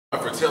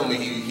for telling me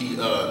he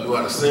knew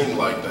how to sing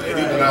like that. He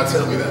did not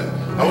tell me that.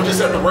 I was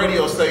just at the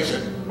radio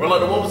station.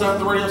 Orlando, what was that at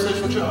the radio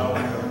station with y'all?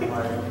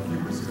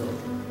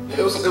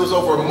 It was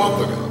over a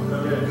month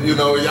ago. You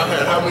know, y'all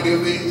had how many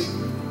of these?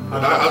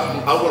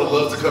 I would have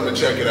loved to come and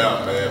check it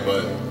out, man,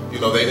 but you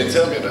know, they didn't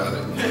tell me about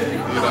it.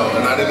 You know,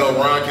 and I didn't know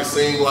Ron could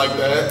sing like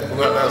that. We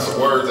got to have some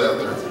words out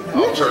there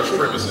on church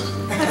premises.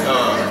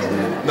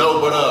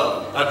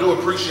 I do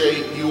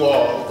appreciate you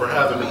all for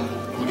having me.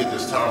 Let me get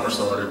this timer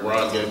started.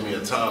 Ron gave me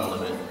a time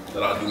limit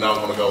that I do not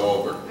want to go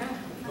over.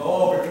 Go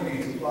over,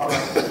 please.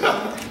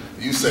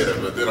 You say that,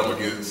 but then I'm going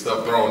to get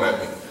stuff thrown at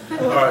me.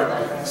 All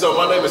right. So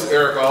my name is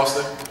Eric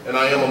Austin, and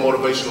I am a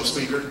motivational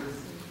speaker.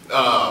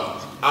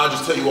 I'll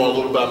just tell you all a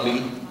little about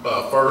me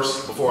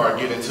first before I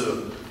get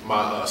into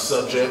my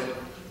subject.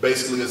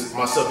 Basically,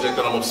 my subject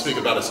that I'm going to speak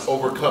about is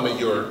overcoming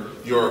your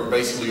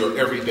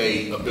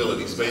everyday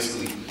abilities.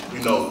 Basically,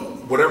 you know,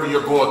 whatever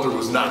you're going through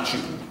is not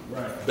you.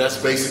 Right.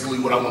 That's basically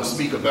what I want to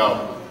speak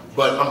about.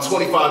 But I'm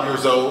 25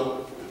 years old.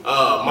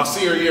 My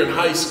senior year in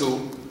high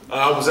school,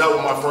 I was out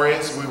with my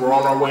friends. We were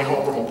on our way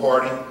home from a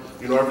party.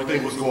 You know,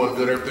 everything was going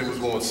good. Everything was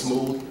going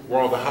smooth.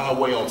 We're on the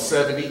highway on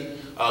 70,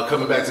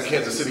 coming back to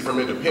Kansas City from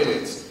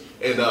Independence.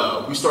 And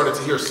we started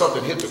to hear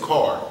something hit the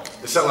car.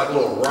 It sounded like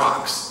little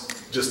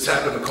rocks just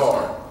tapping the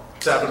car.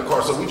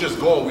 So we just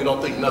going, we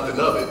don't think nothing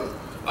of it.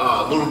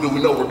 Little do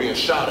we know we're being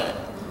shot at.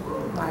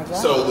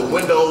 So the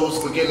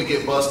windows begin to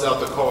get bust out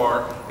the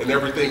car and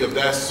everything of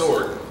that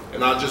sort.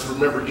 And I just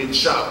remember getting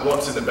shot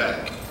once in the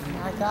back.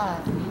 My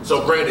God.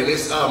 So Brandon,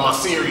 it's my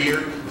senior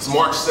year. It's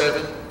March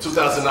 7th,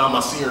 2009, my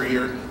senior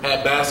year. Had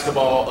a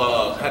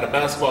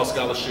basketball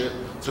scholarship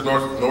to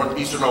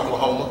Northeastern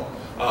Oklahoma.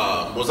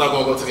 Was I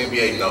going to go to the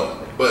NBA? No.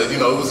 But, you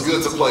know, it was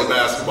good to play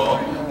basketball.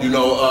 You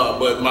know,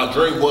 but my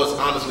dream was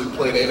honestly to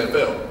play the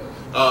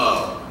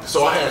NFL.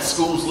 So I had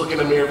schools looking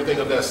at me, everything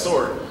of that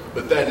sort.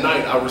 But that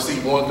night, I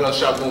received one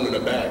gunshot wound in the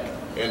back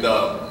and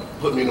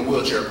put me in a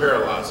wheelchair,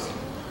 paralyzed me.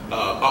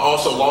 I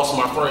also lost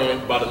my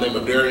friend by the name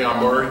of Darion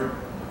Murray.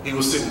 He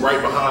was sitting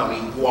right behind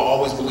me, who I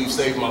always believe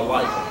saved my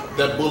life.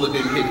 That bullet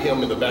didn't hit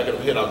him in the back of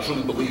the head. I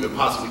truly believe it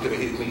possibly could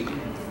have hit me.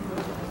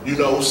 You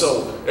know,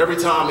 so every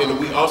time, and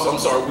we also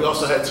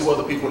had two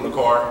other people in the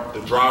car. The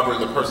driver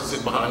and the person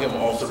sitting behind him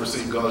also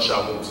received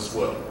gunshot wounds as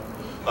well.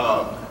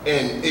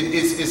 And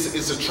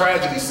it's a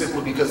tragedy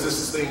simply because this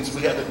is things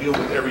we have to deal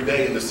with every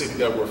day in the city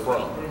that we're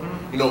from.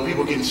 You know,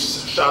 people getting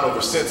shot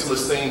over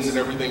senseless things and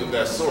everything of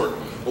that sort.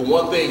 But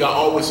one thing I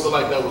always feel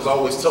like that was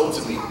always told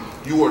to me,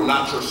 you are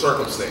not your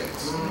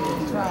circumstance.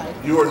 Right.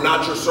 You are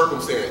not your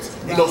circumstance.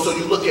 You know, so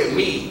you look at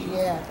me,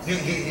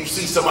 you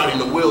see somebody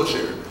in a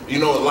wheelchair. You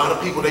know, a lot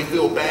of people, they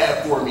feel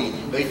bad for me.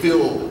 They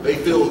feel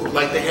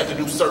like they have to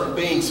do certain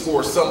things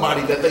for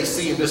somebody that they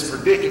see in this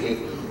predicament,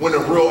 when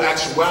in real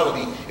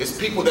actuality, it's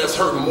people that's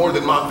hurting more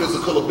than my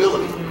physical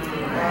ability.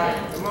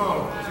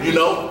 You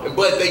know,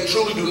 but they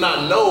truly do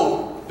not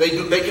know. They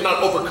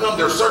cannot overcome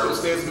their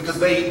circumstance because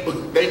they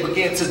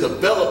begin to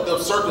develop their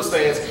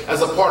circumstance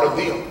as a part of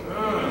them.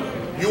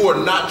 You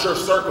are not your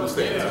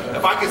circumstance.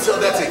 If I can tell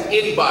that to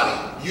anybody,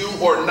 you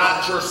are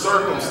not your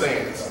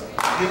circumstance.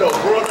 You know,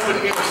 growing up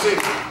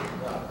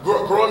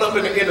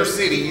in the inner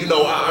city, you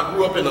know, I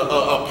grew up in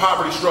a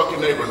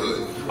poverty-stricken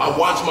neighborhood. I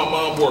watched my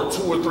mom work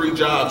 2 or 3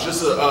 jobs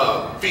just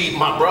to feed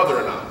my brother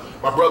and I.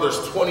 My brother's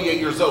 28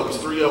 years old.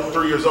 He's 3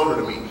 years older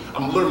than me.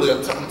 I'm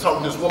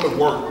talking this woman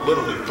worked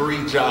literally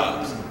 3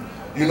 jobs.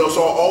 You know,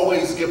 so I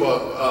always give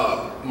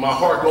my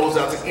heart goes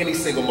out to any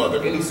single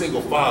mother, any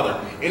single father,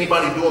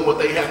 anybody doing what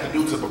they have to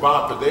do to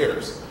provide for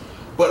theirs.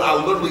 But I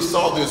literally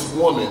saw this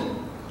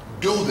woman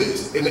do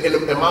this. In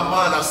my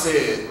mind, I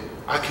said,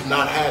 I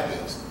cannot have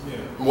this.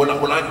 Yeah. When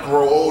I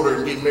grow older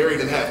and get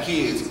married and have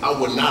kids, I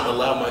would not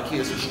allow my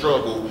kids to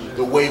struggle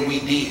the way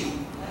we did.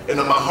 And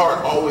my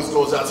heart always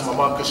goes out to my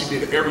mom because she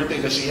did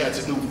everything that she had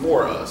to do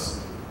for us.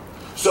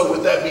 So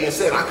with that being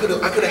said, I could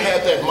have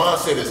had that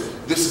mindset as,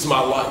 this is my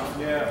life.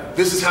 Yeah.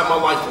 This is how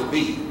my life will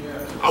be.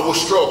 Yeah. I will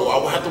struggle. I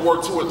will have to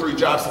work 2 or 3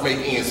 jobs to make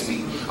ends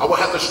meet. I will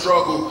have to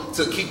struggle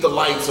to keep the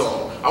lights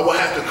on. I will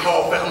have to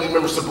call family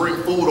members to bring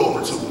food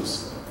over to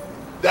us.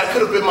 That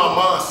could have been my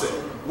mindset,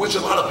 which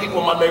a lot of people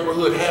in my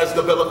neighborhood has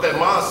developed that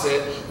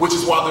mindset, which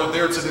is why they're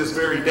there to this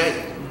very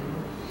day.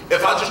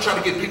 If I just try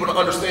to get people to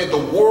understand, the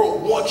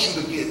world wants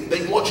you to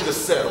they want you to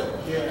settle.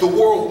 Yeah. The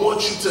world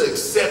wants you to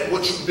accept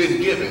what you've been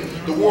given.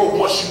 The world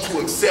wants you to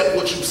accept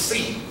what you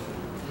see.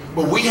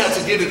 But we have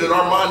to get it in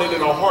our mind and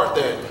in our heart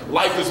that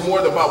life is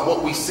more than about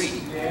what we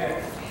see. Yeah.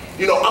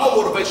 You know, I'm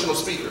a motivational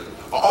speaker.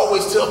 I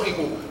always tell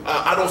people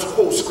I don't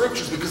quote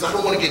scriptures because I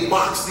don't want to get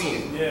boxed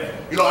in. Yeah.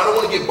 You know, I don't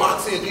want to get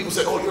boxed in. People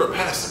say, oh, you're a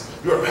pastor.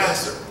 You're a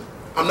pastor.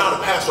 I'm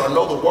not a pastor. I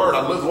know the word.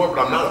 I live the word,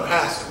 but I'm not a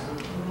pastor.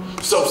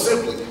 So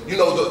simply, you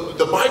know,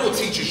 the Bible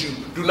teaches you,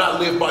 do not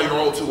live by your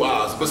own 2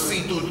 eyes, but see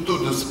through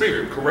the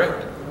Spirit,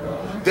 correct?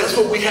 That's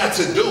what we have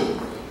to do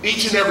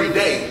each and every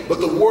day.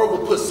 But the world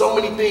will put so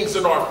many things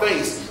in our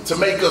face to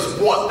make us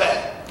want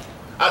that.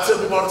 I tell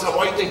people all the time,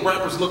 why do you think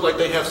rappers look like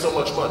they have so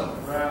much money?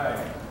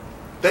 Right.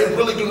 They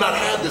really do not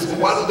have this, but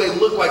why do they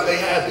look like they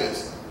have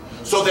this?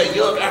 So that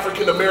young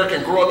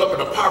African-American growing up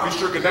in a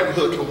poverty-stricken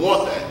neighborhood can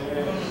want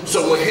that.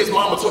 So when his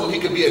mama told him he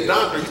could be a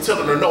doctor, he's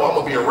telling her, no, I'm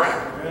gonna be a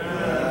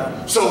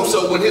rapper.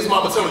 So when his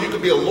mama told him you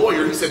could be a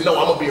lawyer, he said, no,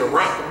 I'm gonna be a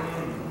rapper.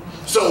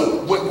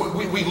 So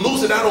we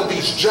losing out on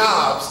these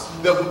jobs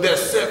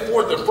that's set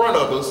forth in front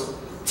of us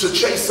to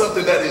chase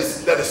something that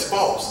is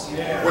false.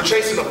 We're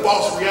chasing a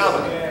false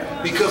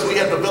reality because we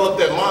have developed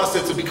that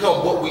mindset to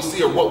become what we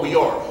see or what we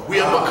are. We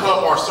have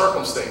become our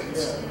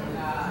circumstance.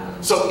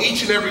 So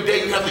each and every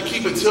day you have to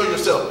keep and tell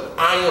yourself,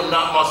 I am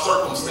not my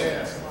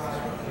circumstance.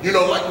 You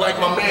know, like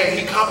my man,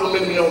 he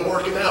complimented me on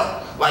working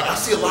out. Like I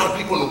see a lot of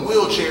people in the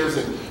wheelchairs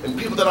and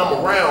people that I'm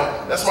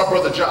around. That's my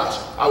brother Josh.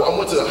 I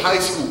went to high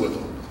school with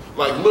him.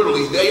 Like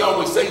literally, they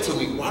always say to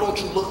me, why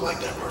don't you look like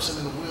that person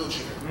in the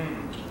wheelchair?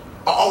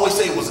 I always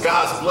say it was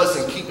God's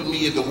blessing keeping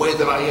me in the way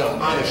that I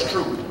am, honest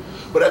truth.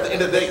 But at the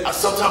end of the day,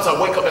 sometimes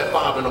I wake up at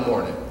 5 in the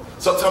morning.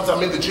 Sometimes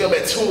I'm in the gym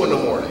at 2 in the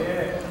morning.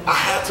 I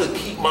have to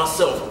keep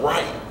myself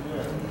right.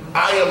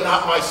 I am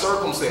not my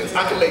circumstance.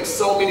 I can make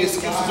so many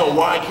excuses on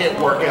why I can't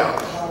work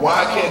out,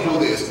 why I can't do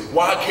this,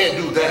 why I can't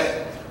do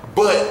that.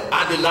 But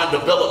I did not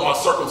develop my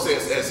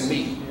circumstance as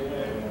me.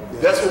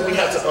 That's what we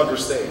have to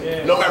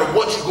understand. No matter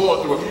what you're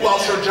going through, if you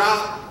lost your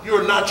job, you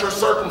are not your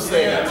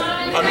circumstance.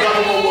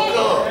 Another one will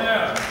come.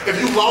 If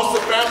you lost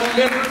a family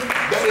member,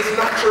 that is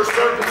not your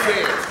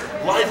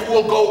circumstance. Life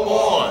will go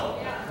on.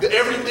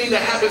 Everything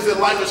that happens in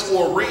life is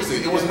for a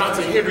reason. It was not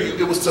to hinder you,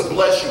 it was to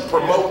bless you,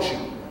 promote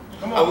you.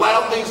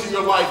 Allow things in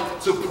your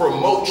life to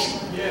promote you.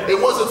 It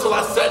wasn't until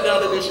I sat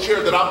down in this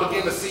chair that I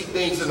began to see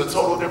things in a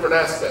total different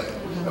aspect.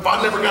 If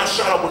I never got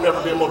shot, I would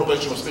never be a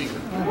motivational speaker.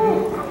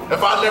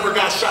 If I never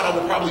got shot, I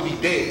would probably be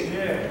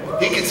dead.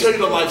 He can tell you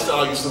the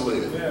lifestyle I used to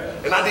live.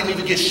 And I didn't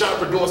even get shot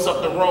for doing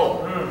something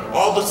wrong.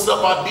 All the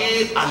stuff I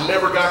did, I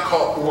never got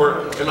caught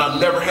for it, and I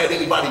never had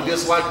anybody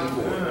dislike me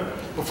for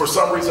it. But for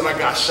some reason, I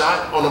got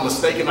shot on a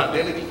mistaken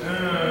identity.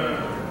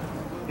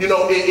 You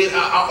know,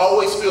 I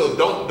always feel,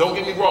 don't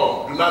get me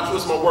wrong, do not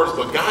twist my words,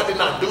 but God did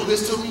not do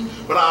this to me,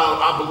 but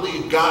I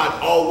believe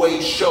God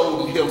always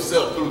showed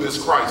himself through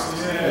this crisis.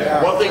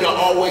 One thing I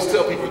always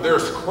tell people,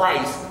 there's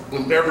Christ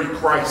in every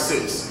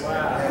crisis.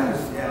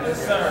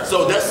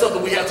 So that's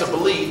something we have to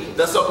believe,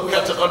 that's something we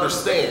have to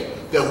understand,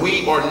 that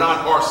we are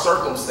not our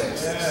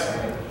circumstances.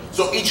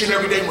 So each and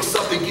every day when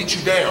something gets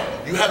you down,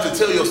 you have to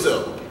tell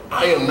yourself,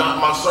 I am not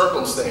my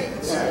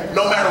circumstance,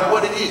 no matter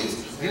what it is.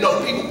 You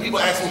know, people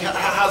ask me,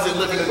 how's it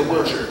living in a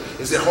wheelchair?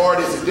 Is it hard?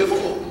 Is it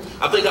difficult?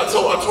 I think I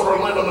told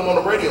Orlando them on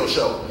the radio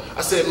show.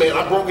 I said, man,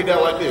 I broke it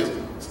down like this.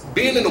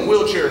 Being in a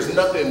wheelchair is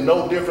nothing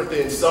no different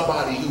than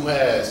somebody who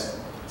has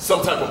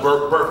some type of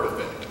birth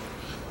defect.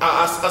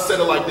 I said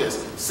it like this.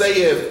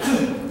 Say if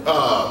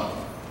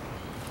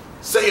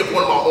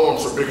one of my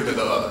arms were bigger than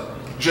the other.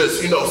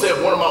 Just, you know, say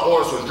if one of my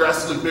arms was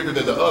drastically bigger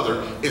than the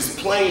other, it's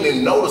plain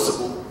and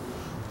noticeable.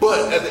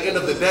 But at the end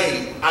of the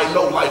day, I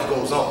know life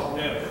goes on.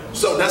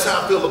 So that's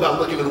how I feel about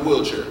looking in a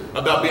wheelchair,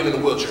 about being in a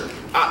wheelchair.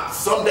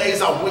 Some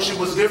days I wish it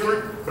was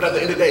different, but at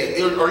the end of the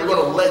day, are you going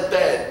to let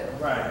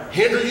that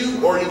hinder you,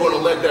 or are you going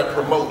to let that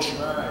promote you?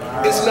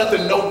 It's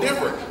nothing no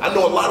different. I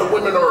know a lot of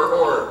women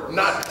are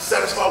not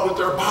satisfied with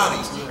their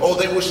bodies. Oh,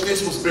 they wish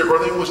this was bigger, or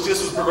they wish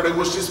this was bigger, or they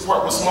wish this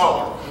part was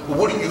smaller. But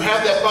what do you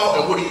have that thought,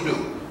 and what do?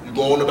 You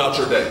go on about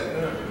your day.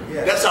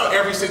 That's how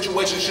every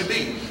situation should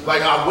be.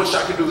 Like, I wish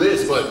I could do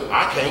this, but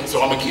I can't,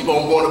 so I'm going to keep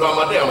on going about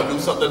my day. I'm going to do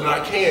something that I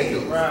can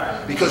do.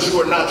 Because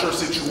you are not your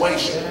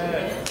situation.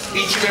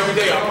 Each and every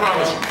day, I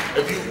promise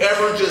you, if you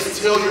ever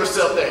just tell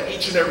yourself that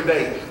each and every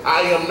day,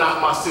 I am not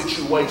my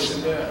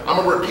situation. I'm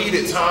going to repeat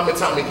it time and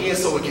time again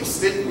so it can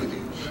stick with you.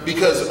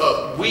 Because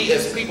we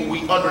as people,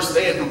 we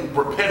understand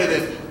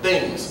repetitive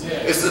things.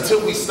 It's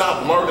until we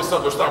stop learning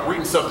something or stop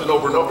reading something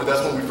over and over,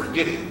 that's when we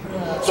forget it.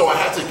 So I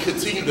have to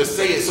continue to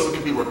say it so it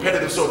can be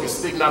repetitive, so it can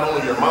stick not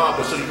only in your mind,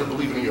 but so you can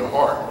believe it in your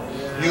heart.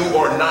 You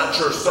are not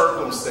your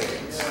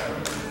circumstance.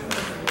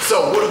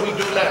 So what do we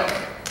do now?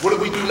 What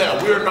do we do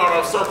now? We are not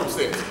our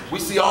circumstance. We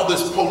see all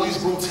this police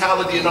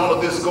brutality and all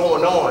of this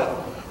going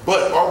on,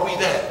 but are we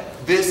that?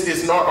 This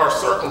is not our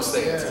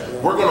circumstance.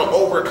 We're going to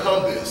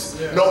overcome this,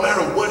 no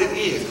matter what it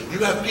is. You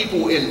have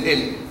people in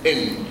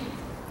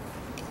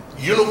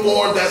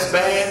uniform that's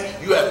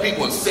bad. You have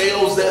people in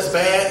sales that's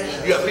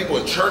bad. You have people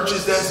in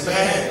churches that's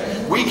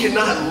bad. We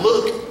cannot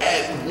look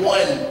at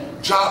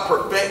one job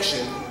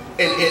perfection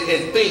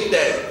and think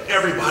that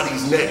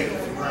everybody's negative.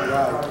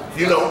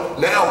 You know,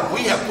 now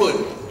we have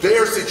put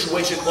their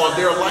situation on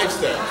their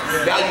lifestyle.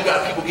 Now you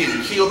got people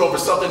getting killed over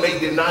something they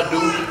did not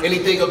do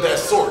anything of that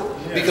sort,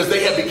 because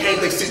they have became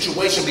their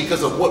situation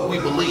because of what we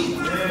believe.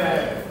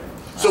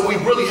 So we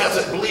really have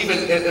to believe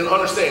and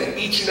understand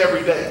each and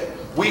every day,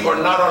 we are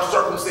not our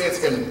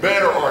circumstance, and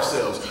better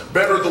ourselves,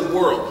 better the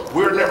world.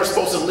 We're never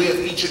supposed to live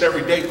each and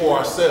every day for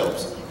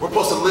ourselves. We're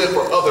supposed to live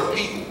for other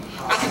people.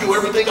 I can do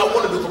everything I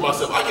want to do for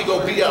myself. I can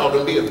go be out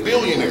and be a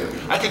billionaire.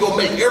 I can go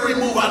make every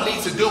move I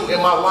need to do in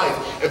my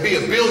life and be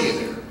a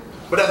billionaire.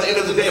 But at the end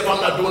of the day, if I'm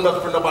not doing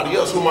nothing for nobody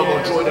else, who am I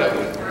going to join that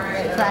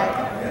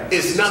with?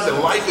 It's nothing.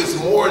 Life is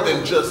more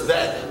than just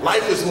that.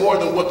 Life is more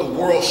than what the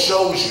world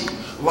shows you.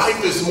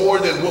 Life is more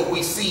than what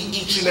we see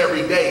each and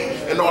every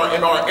day in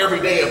our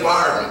everyday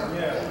environment.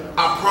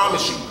 I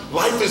promise you,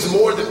 life is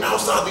more than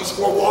outside these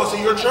four walls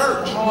of your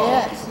church.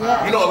 Yes,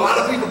 yes. You know, a lot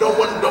of people don't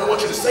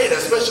want you to say that,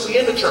 especially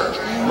in the church.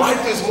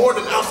 Life is more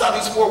than outside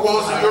these four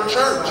walls of your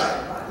church.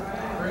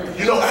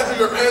 You know, after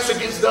your pastor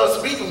gets done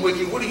speaking with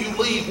you, what do you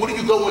leave? What do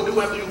you go and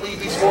do after you leave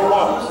these four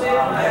walls?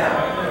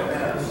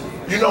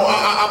 You know,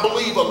 I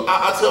believe,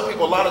 I tell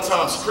people a lot of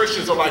times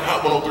Christians are like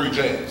Hot 103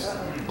 jams.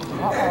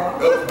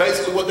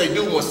 Basically what they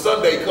do when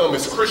Sunday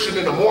comes is Christian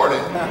in the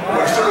morning,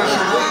 but as soon as you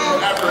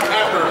leave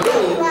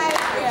afternoon,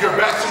 you're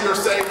back to your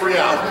same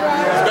reality.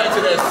 You're back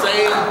to that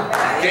same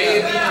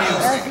gaiety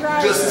music,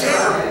 just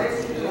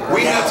terrible.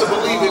 We have to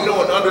believe and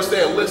know and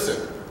understand,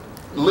 listen,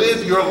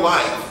 live your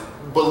life,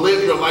 but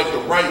live your life the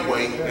right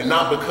way and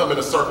not becoming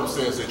a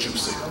circumstance that you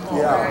see.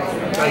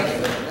 Yeah. Thank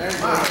you.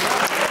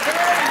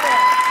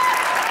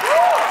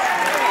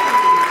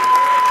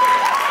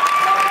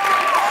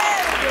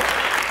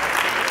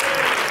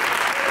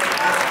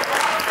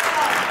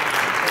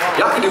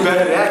 Y'all can do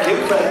better than that. Give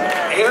it to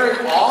Eric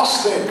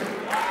Austin.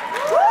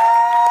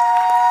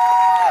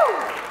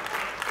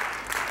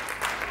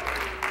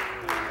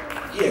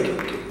 Yeah,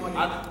 give one.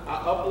 I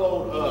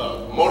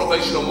upload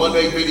Motivational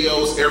Monday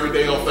videos every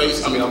day on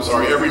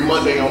every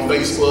Monday on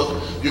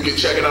Facebook. You can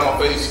check it out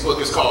on Facebook.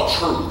 It's called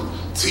Truth.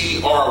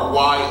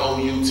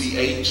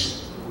 T-R-Y-O-U-T-H.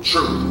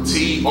 Truth.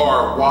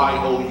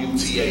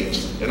 T-R-Y-O-U-T-H.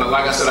 And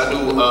like I said, I do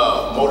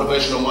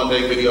Motivational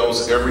Monday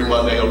videos every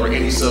Monday over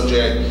any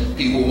subject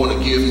people want to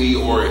give me,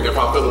 or if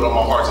I feel it on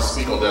my heart to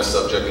speak on that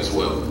subject as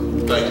well.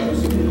 Thank you.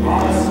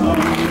 Awesome.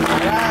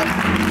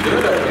 Give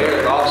it up to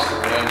Eric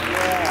Austin, man.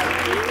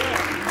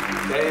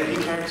 He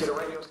came to the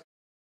ring.